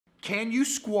Can you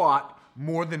squat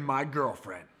more than my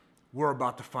girlfriend? We're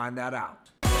about to find that out.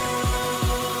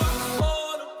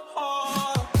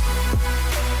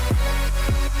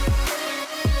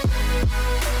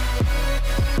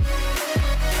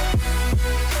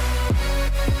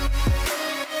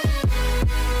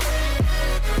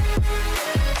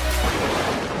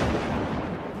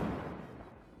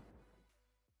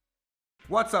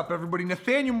 What's up, everybody?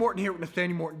 Nathanael Morton here with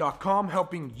NathanaelMorton.com,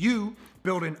 helping you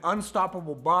build an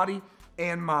unstoppable body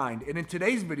and mind. And in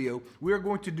today's video, we are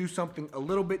going to do something a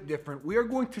little bit different. We are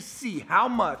going to see how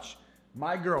much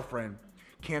my girlfriend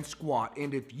can squat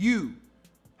and if you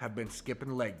have been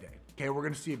skipping leg day. Okay, we're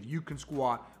gonna see if you can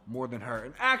squat more than her.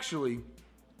 And actually,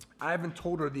 I haven't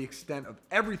told her the extent of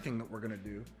everything that we're gonna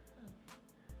do.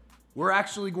 We're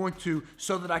actually going to,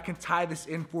 so that I can tie this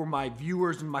in for my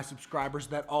viewers and my subscribers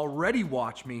that already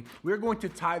watch me, we're going to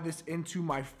tie this into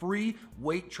my free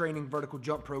weight training vertical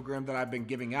jump program that I've been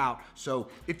giving out. So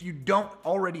if you don't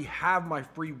already have my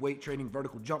free weight training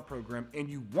vertical jump program and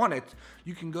you want it,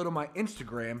 you can go to my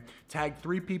Instagram, tag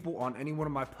 3 people on any one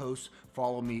of my posts,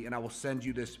 follow me, and I will send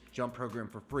you this jump program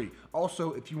for free.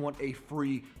 Also, if you want a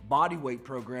free body weight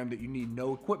program that you need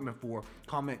no equipment for,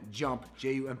 comment JUMP,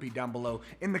 J-U-M-P, down below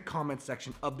in the comment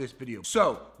section of this video.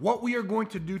 So what we are going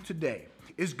to do today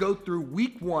is go through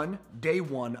week 1, day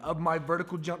 1 of my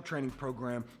vertical jump training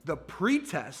program, the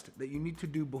pre-test that you need to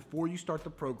do before you start the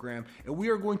program, and we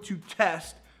are going to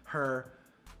test her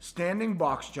standing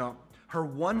box jump, her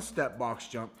one-step box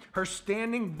jump, her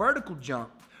standing vertical jump,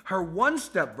 her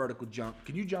one-step vertical jump.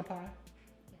 Can you jump high?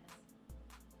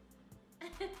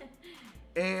 Yes.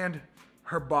 And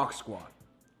her box squat.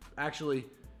 Actually,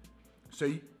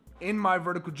 so in my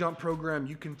vertical jump program,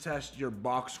 you can test your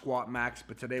box squat max,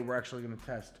 but today we're actually gonna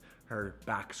test her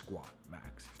back squat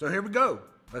max. So here we go,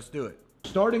 let's do it.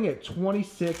 Starting at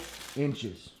 26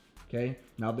 inches, okay?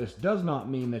 Now this does not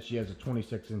mean that she has a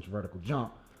 26-inch vertical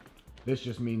jump. This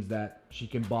just means that she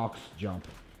can box jump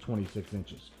 26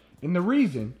 inches. And the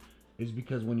reason is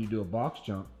because when you do a box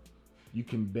jump, you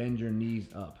can bend your knees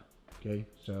up, okay?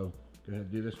 So go ahead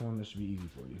and do this one, this should be easy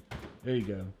for you. There you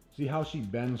go. See how she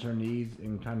bends her knees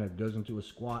and kind of goes into a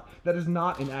squat? That is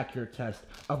not an accurate test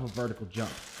of a vertical jump.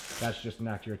 That's just an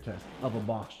accurate test of a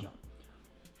box jump.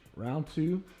 Round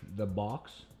 2, the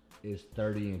box is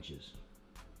 30 inches.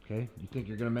 Okay, you think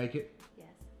you're gonna make it? Yes.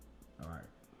 All right.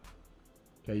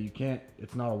 Okay, you can't,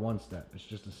 it's not a one-step, it's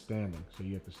just a standing. So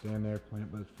you have to stand there,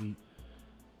 plant both feet.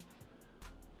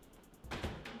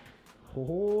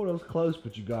 Oh, that was close,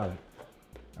 but you got it.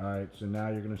 All right, so now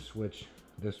you're gonna switch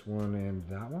this one and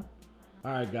that one.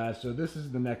 All right, guys, so this is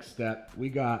the next step. We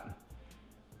got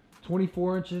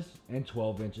 24 inches and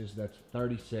 12 inches, that's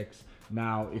 36.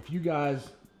 Now, if you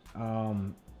guys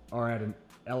are at an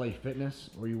LA Fitness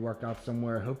or you work out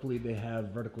somewhere, hopefully they have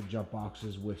vertical jump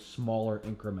boxes with smaller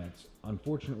increments.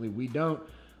 Unfortunately, we don't,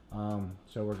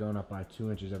 so we're going up by 2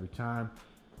 inches every time.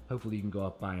 Hopefully you can go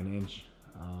up by an inch,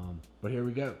 but here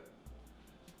we go.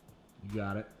 You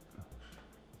got it.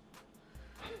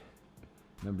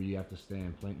 Remember, you have to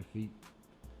stand, plant your feet.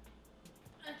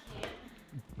 I can't.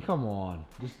 Come on,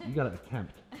 just you gotta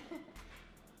attempt.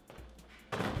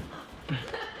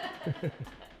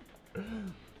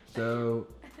 So,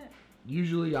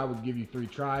 usually I would give you 3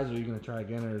 tries. Are you gonna try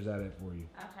again, or is that it for you?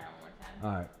 I'll try one more time.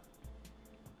 All right.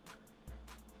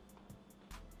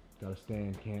 Gotta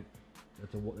stand. Can't.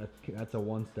 That's a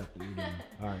one step that you're doing.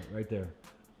 All right, right there.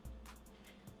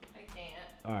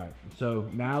 All right, so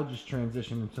now just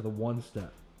transition into the one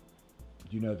step.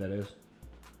 Do you know what that is?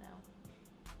 No.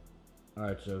 All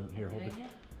right, so here, hold it.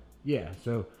 Yeah,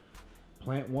 so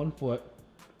plant 1 foot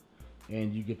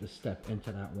and you get to step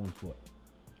into that 1 foot.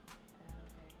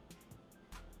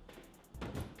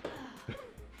 Okay.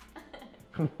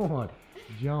 Come on,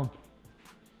 jump.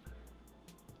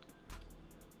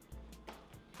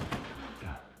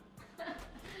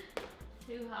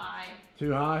 Too high.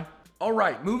 Too high? All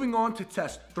right, moving on to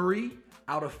test 3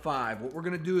 out of 5. What we're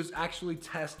gonna do is actually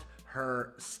test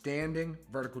her standing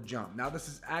vertical jump. Now this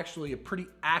is actually a pretty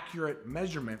accurate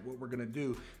measurement, what we're gonna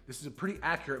do. This is a pretty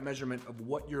accurate measurement of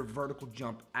what your vertical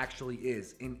jump actually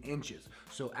is in inches.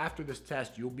 So after this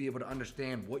test, you'll be able to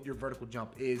understand what your vertical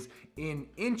jump is in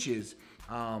inches,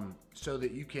 so that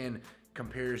you can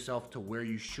compare yourself to where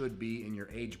you should be in your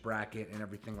age bracket and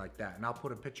everything like that. And I'll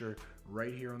put a picture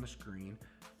right here on the screen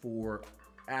for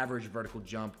average vertical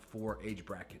jump for age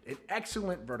bracket. An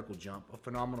excellent vertical jump, a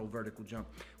phenomenal vertical jump,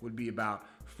 would be about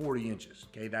 40 inches.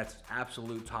 Okay, that's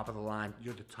absolute top of the line.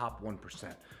 You're the top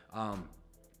 1%.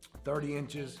 30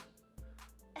 inches.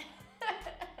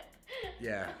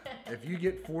 Yeah, if you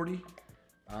get 40,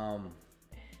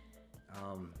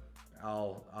 I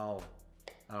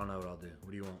don't know what I'll do.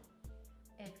 What do you want?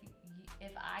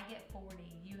 If I get 40,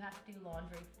 you have to do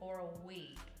laundry for a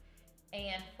week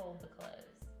and fold the clothes.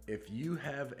 If you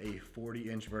have a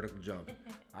 40-inch vertical jump,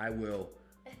 I will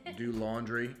do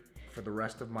laundry for the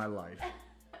rest of my life.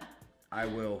 I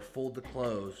will fold the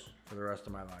clothes for the rest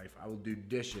of my life. I will do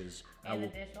dishes. And I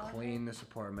will clean this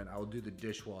apartment. I will do the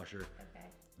dishwasher. Okay.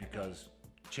 Because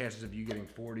chances of you getting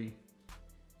 40.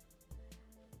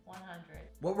 100.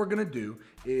 What we're gonna do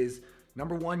is,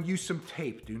 number one, use some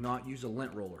tape. Do not use a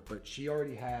lint roller. But she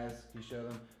already has, you show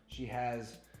them, she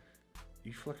has,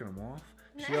 you flicking them off?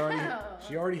 She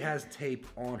already has tape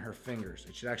on her fingers.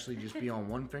 It should actually just be on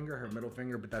one finger, her middle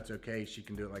finger, but that's okay. She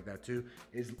can do it like that too.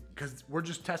 Is because we're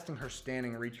just testing her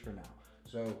standing reach for now.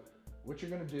 So what you're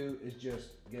gonna do is just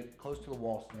get close to the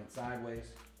wall, stand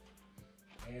sideways,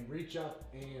 and reach up,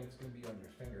 and it's gonna be on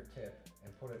your fingertip,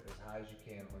 and put it as high as you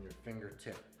can on your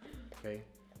fingertip, okay?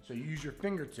 So you use your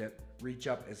fingertip, reach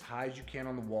up as high as you can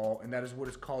on the wall, and that is what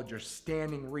is called your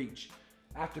standing reach.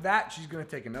 After that, she's gonna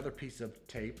take another piece of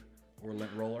tape, or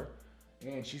lint roller,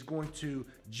 and she's going to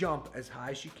jump as high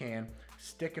as she can,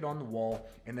 stick it on the wall,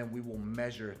 and then we will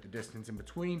measure the distance in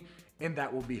between, and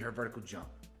that will be her vertical jump.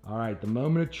 All right, the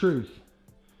moment of truth.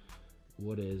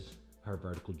 What is her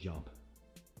vertical jump?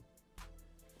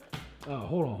 Oh,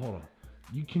 hold on.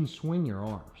 You can swing your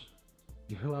arms.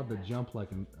 You're allowed to jump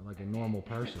like a normal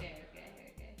person. Okay.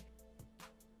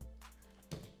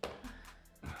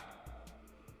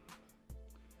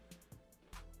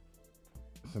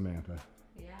 Samantha,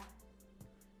 Yeah.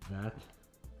 that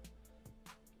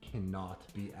cannot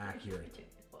be accurate.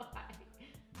 Why?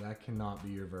 That cannot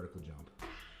be your vertical jump.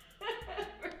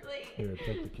 Really? Here,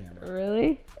 take the camera.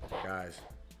 Really? Guys,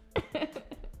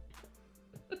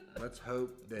 let's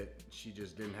hope that she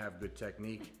just didn't have good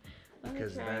technique.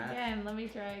 Because Let me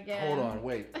try again. Hold on,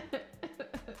 wait.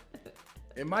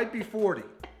 It might be 40.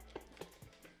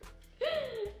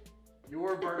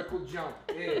 Your vertical jump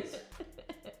is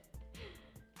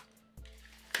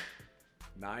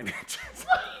 9 inches.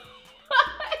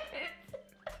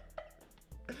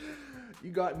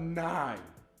 You got 9,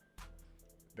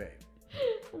 babe.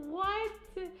 What?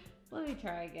 Let me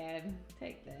try again.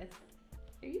 Take this.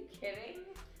 Are you kidding?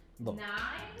 Look. 9?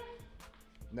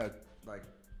 No, like,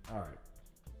 all right.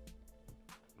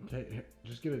 Okay, here,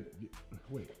 just get it.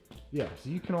 Wait. Yeah, so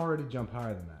you can already jump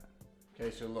higher than that. Okay,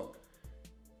 so look.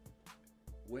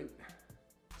 When,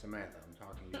 Samantha, I'm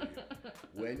talking to you.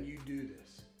 When you do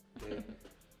this, okay,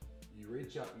 you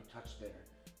reach up, you touch there.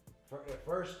 At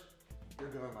first, you're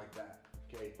going like that,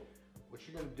 okay? What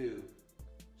you're gonna do,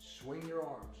 swing your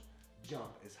arms,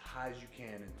 jump as high as you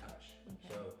can and touch.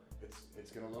 Okay. So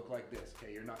it's gonna look like this,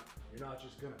 okay? You're not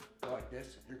just gonna go like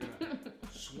this. You're gonna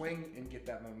swing and get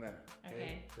that momentum,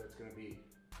 okay? So it's gonna be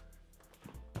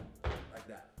like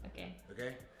that. Okay.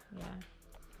 Okay? Yeah.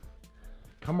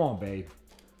 Come on, babe.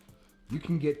 You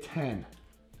can get 10.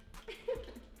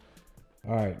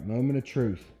 All right, moment of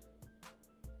truth.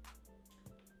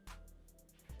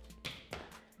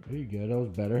 There you go, that was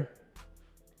better.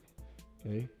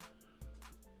 Okay.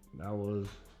 That was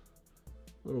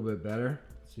a little bit better.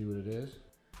 Let's see what it is.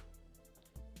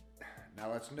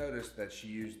 Now let's notice that she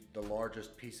used the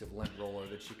largest piece of lint roller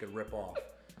that she could rip off.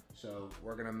 So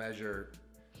we're gonna measure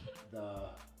the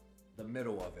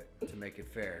middle of it to make it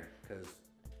fair, because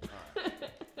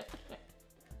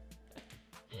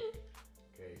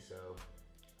okay, so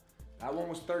that one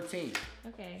was 13.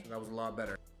 Okay. So that was a lot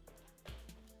better.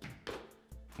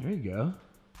 There you go.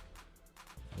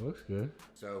 That looks good.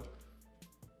 So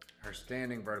her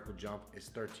standing vertical jump is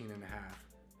 13 and a half.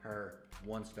 Her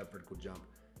one-step vertical jump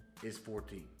is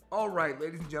 14. All right,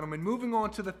 ladies and gentlemen, moving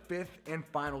on to the 5th and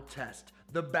final test,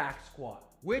 the back squat,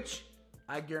 which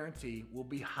I guarantee will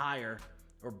be higher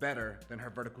or better than her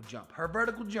vertical jump. Her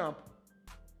vertical jump,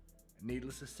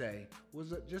 needless to say,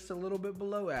 was just a little bit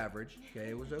below average. Okay,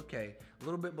 it was okay, a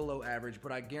little bit below average,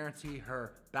 but I guarantee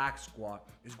her back squat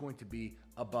is going to be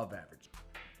above average.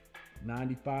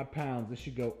 95 pounds. This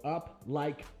should go up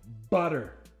like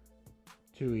butter.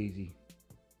 Too easy.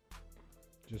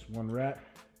 Just one rep,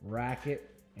 rack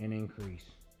it, and increase.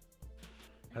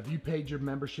 Have you paid your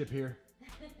membership here?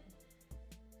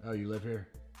 Oh, you live here?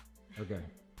 Okay.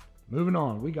 Moving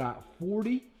on. We got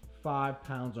 45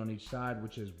 pounds on each side,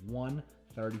 which is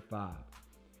 135.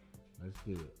 Let's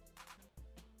do it.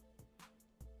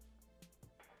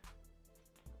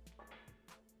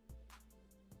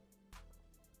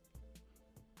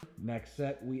 Next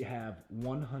set, we have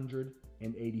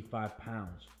 185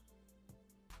 pounds.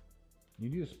 You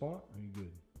need a spot? Or are you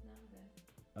good? No, I'm good.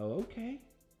 Oh, okay.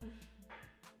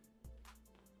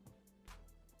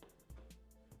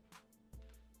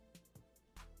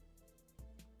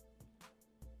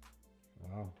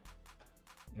 Wow.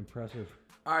 Impressive.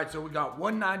 All right, so we got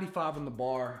 195 on the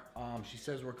bar. She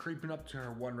says we're creeping up to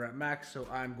her 1 rep max, so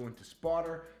I'm going to spot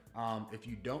her. If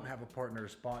you don't have a partner to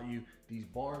spot you, these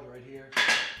bars right here,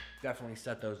 definitely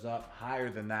set those up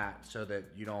higher than that so that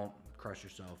you don't crush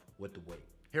yourself with the weight.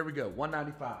 Here we go,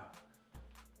 195.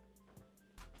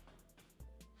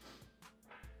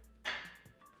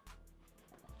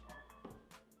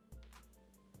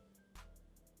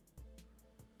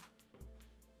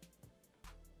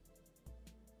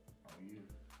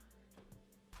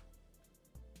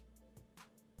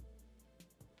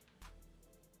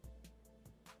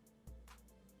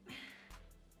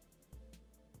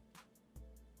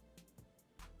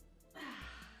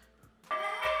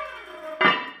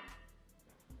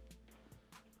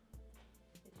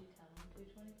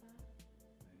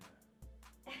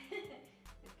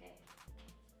 Okay.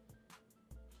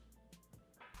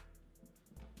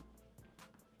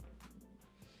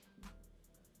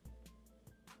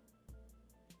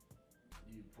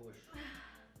 You push.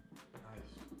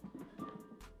 Nice.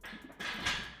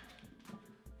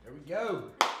 There we go.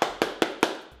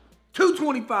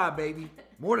 225, baby.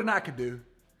 More than I could do.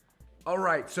 All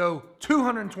right, so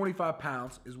 225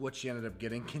 pounds is what she ended up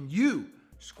getting. Can you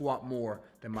squat more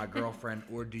than my girlfriend,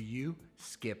 or do you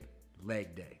skip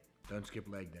leg day? Don't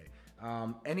skip leg day.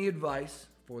 Any advice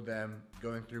for them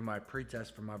going through my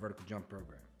pre-test for my vertical jump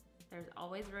program? There's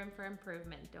always room for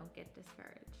improvement. Don't get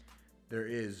discouraged. There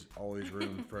is always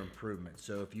room for improvement.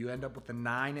 So if you end up with a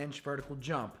 9-inch vertical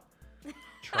jump,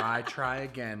 try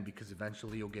again, because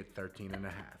eventually you'll get 13 and a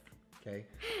half. Okay?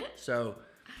 So,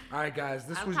 all right, guys,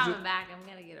 this was coming back. I'm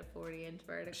going to get a 40-inch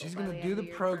vertical. She's going to do the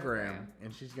program,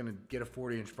 and she's going to get a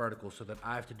 40-inch vertical so that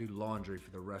I have to do laundry for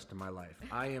the rest of my life.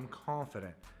 I am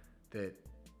confident that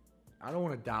I don't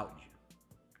want to doubt you,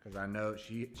 because I know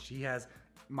she has.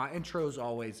 My intro is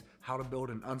always how to build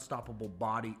an unstoppable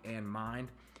body and mind.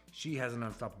 She has an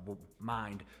unstoppable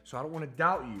mind, so I don't want to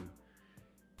doubt you,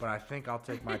 but I think I'll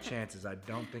take my chances. I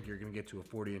don't think you're going to get to a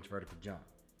 40-inch vertical jump.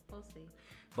 We'll see.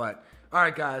 But, all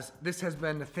right, guys, this has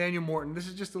been Nathanael Morton. This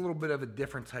is just a little bit of a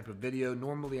different type of video.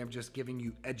 Normally, I'm just giving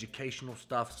you educational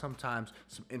stuff, sometimes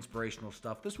some inspirational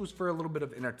stuff. This was for a little bit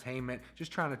of entertainment,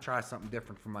 just trying to try something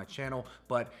different for my channel.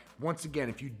 But once again,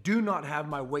 if you do not have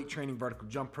my weight training vertical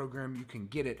jump program, you can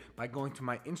get it by going to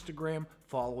my Instagram,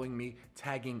 following me,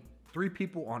 tagging 3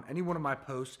 people on any one of my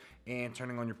posts, and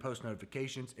turning on your post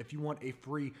notifications. If you want a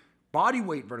free body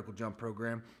weight vertical jump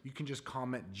program, you can just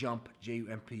comment JUMP,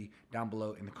 J-U-M-P, down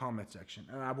below in the comment section,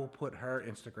 and I will put her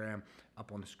Instagram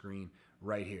up on the screen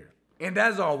right here. And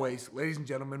as always, ladies and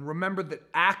gentlemen, remember that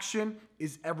action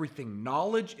is everything.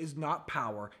 Knowledge is not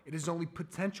power. It is only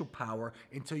potential power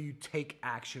until you take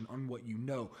action on what you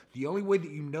know. The only way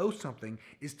that you know something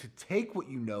is to take what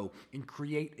you know and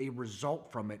create a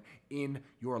result from it in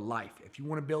your life. If you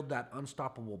want to build that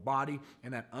unstoppable body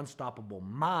and that unstoppable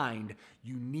mind,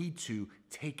 you need to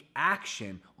take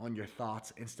action on your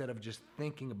thoughts instead of just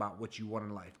thinking about what you want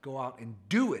in life. Go out and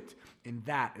do it, and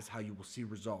that is how you will see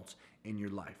results in your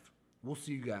life. We'll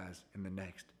see you guys in the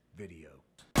next video.